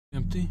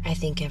Empty? I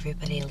think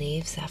everybody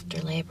leaves after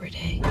Labor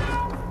Day.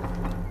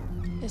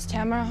 Is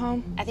Tamara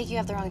home? I think you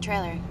have the wrong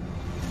trailer.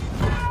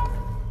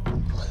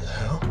 What the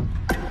hell?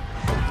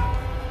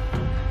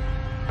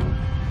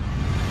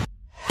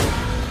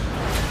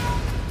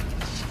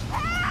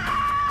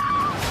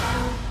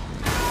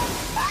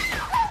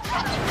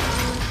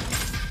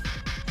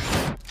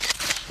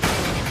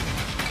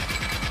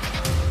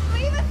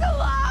 Leave us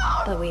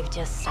alone! But we've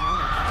just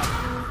started.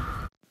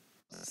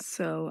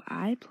 So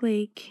I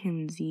play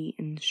Kinsey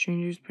in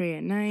Strangers Pray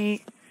at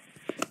Night.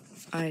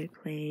 I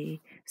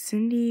play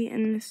Cindy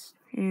in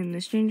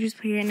The Strangers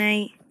Pray at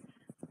Night.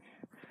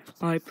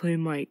 I play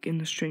Mike in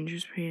The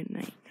Strangers Pray at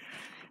Night.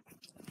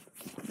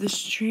 The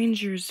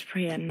Strangers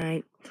Pray at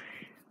Night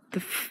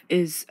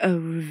is a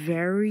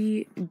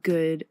very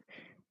good,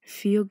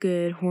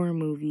 feel-good horror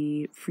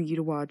movie for you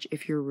to watch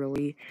if you're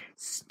really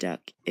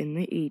stuck in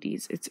the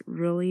 80s. It's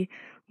really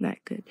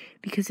that good.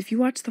 Because if you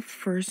watch the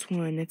first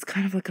one, it's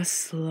kind of like a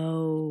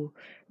slow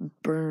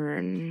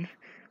burn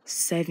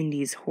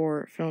 70s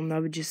horror film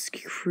that would just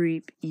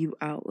creep you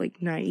out.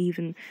 Like, not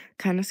even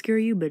kind of scare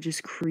you, but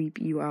just creep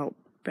you out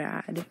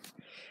bad.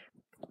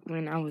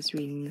 When I was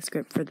reading the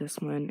script for this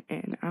one,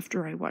 and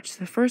after I watched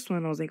the first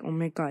one, I was like, oh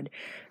my god,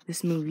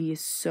 this movie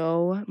is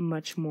so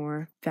much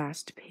more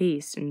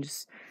fast-paced and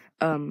just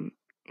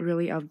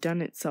really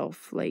outdone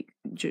itself. Like,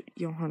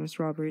 Johannes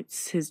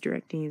Roberts, his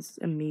directing is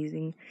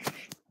amazing.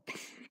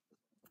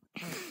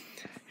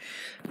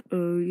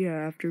 Oh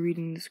yeah, after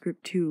reading the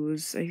script too,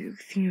 I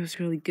think it was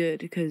really good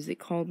because they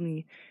called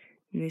me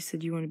and they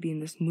said, you want to be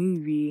in this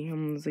movie?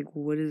 And I was like,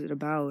 well, what is it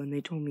about? And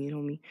they told me.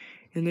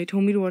 And they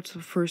told me to watch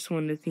the first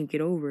one to think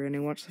it over. And I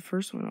watched the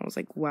first one. I was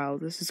like, wow,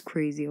 this is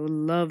crazy. I would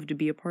love to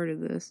be a part of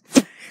this.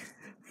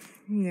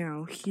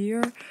 Now,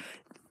 here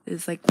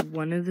is, like,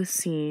 one of the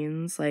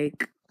scenes,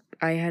 like,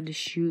 I had to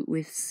shoot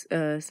with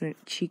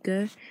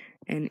Chica.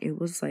 And it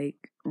was,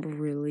 like,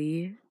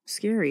 really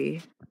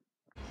scary.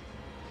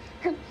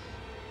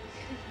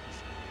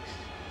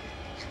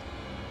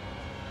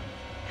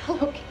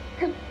 Hello?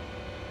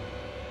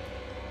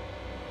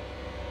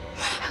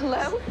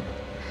 Hello?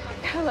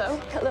 Hello?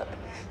 Hello?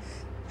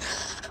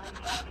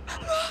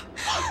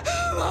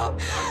 Mom!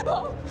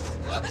 Mom!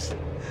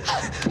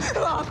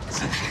 Mom!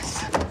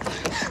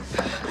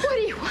 What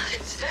do you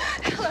want?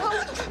 Hello?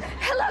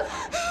 Hello?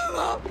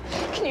 Mom!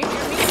 Can you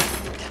hear me?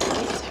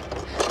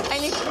 I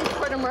need to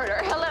report a murder.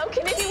 Hello?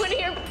 Can anyone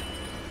hear me?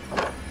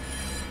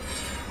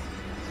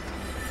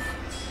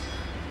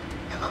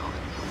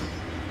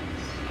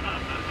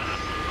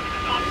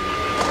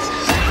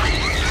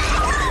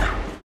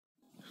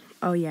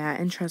 Oh yeah,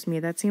 and trust me,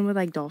 that scene with,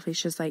 like,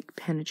 Dollface just, like,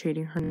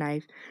 penetrating her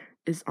knife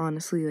is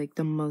honestly, like,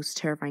 the most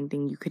terrifying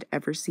thing you could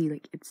ever see.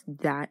 Like, it's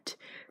that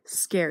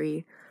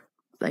scary.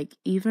 Like,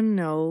 even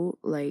though,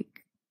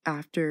 like,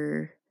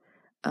 after,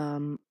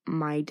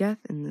 my death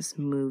in this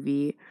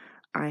movie,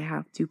 I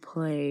have to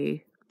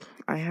play,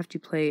 I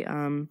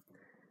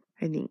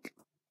think,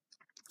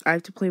 I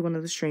have to play one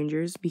of the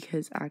strangers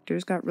because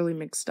actors got really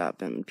mixed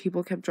up and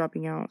people kept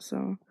dropping out,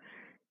 so,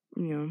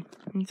 you know,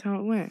 that's how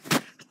it went.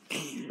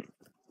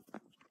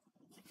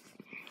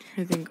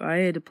 I think I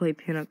had to play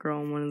Pinup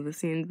Girl in one of the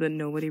scenes, but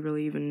nobody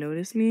really even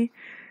noticed me.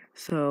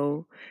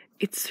 So,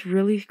 it's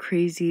really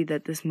crazy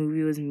that this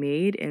movie was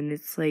made, and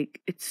it's,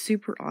 like, it's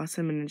super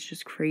awesome, and it's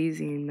just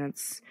crazy, and I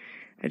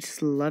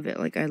just love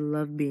it. Like, I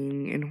love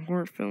being in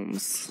horror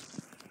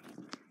films.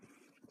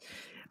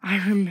 I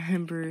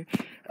remember,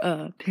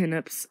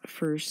 Pinup's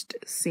first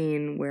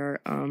scene where,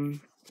 I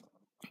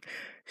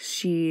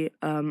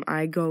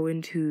go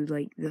into,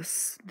 like,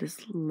 this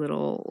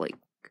little, like,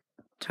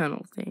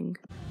 tunnel thing.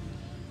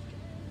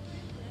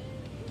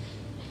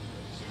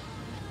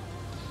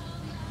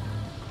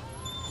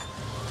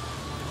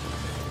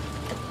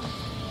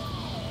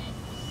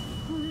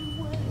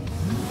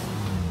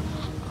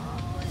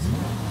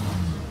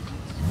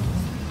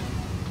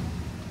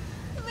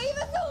 Leave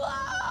us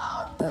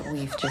alone! But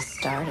we've just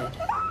started.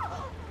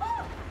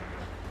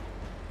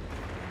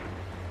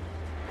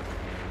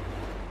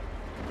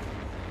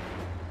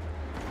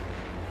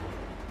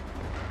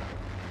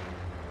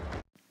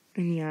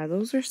 And yeah,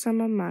 those are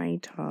some of my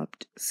top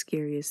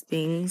scariest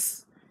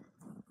things.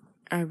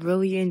 I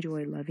really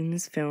enjoyed loving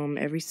this film.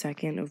 Every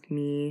second of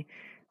me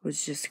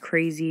was just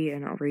crazy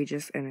and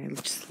outrageous, and I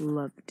just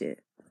loved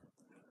it.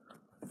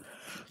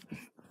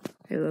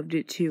 I loved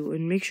it too.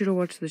 And make sure to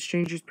watch The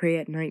Strangers Pray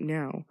at Night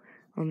now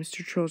on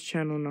Mr. Troll's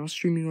channel, now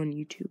streaming on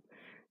YouTube.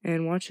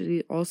 And watch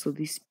also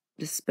the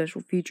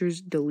special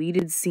features,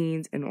 deleted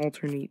scenes, and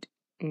alternate.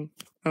 I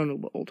don't know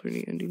about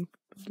alternate ending.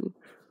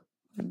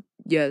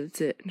 Yeah, that's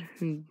it.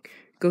 And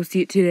go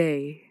see it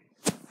today.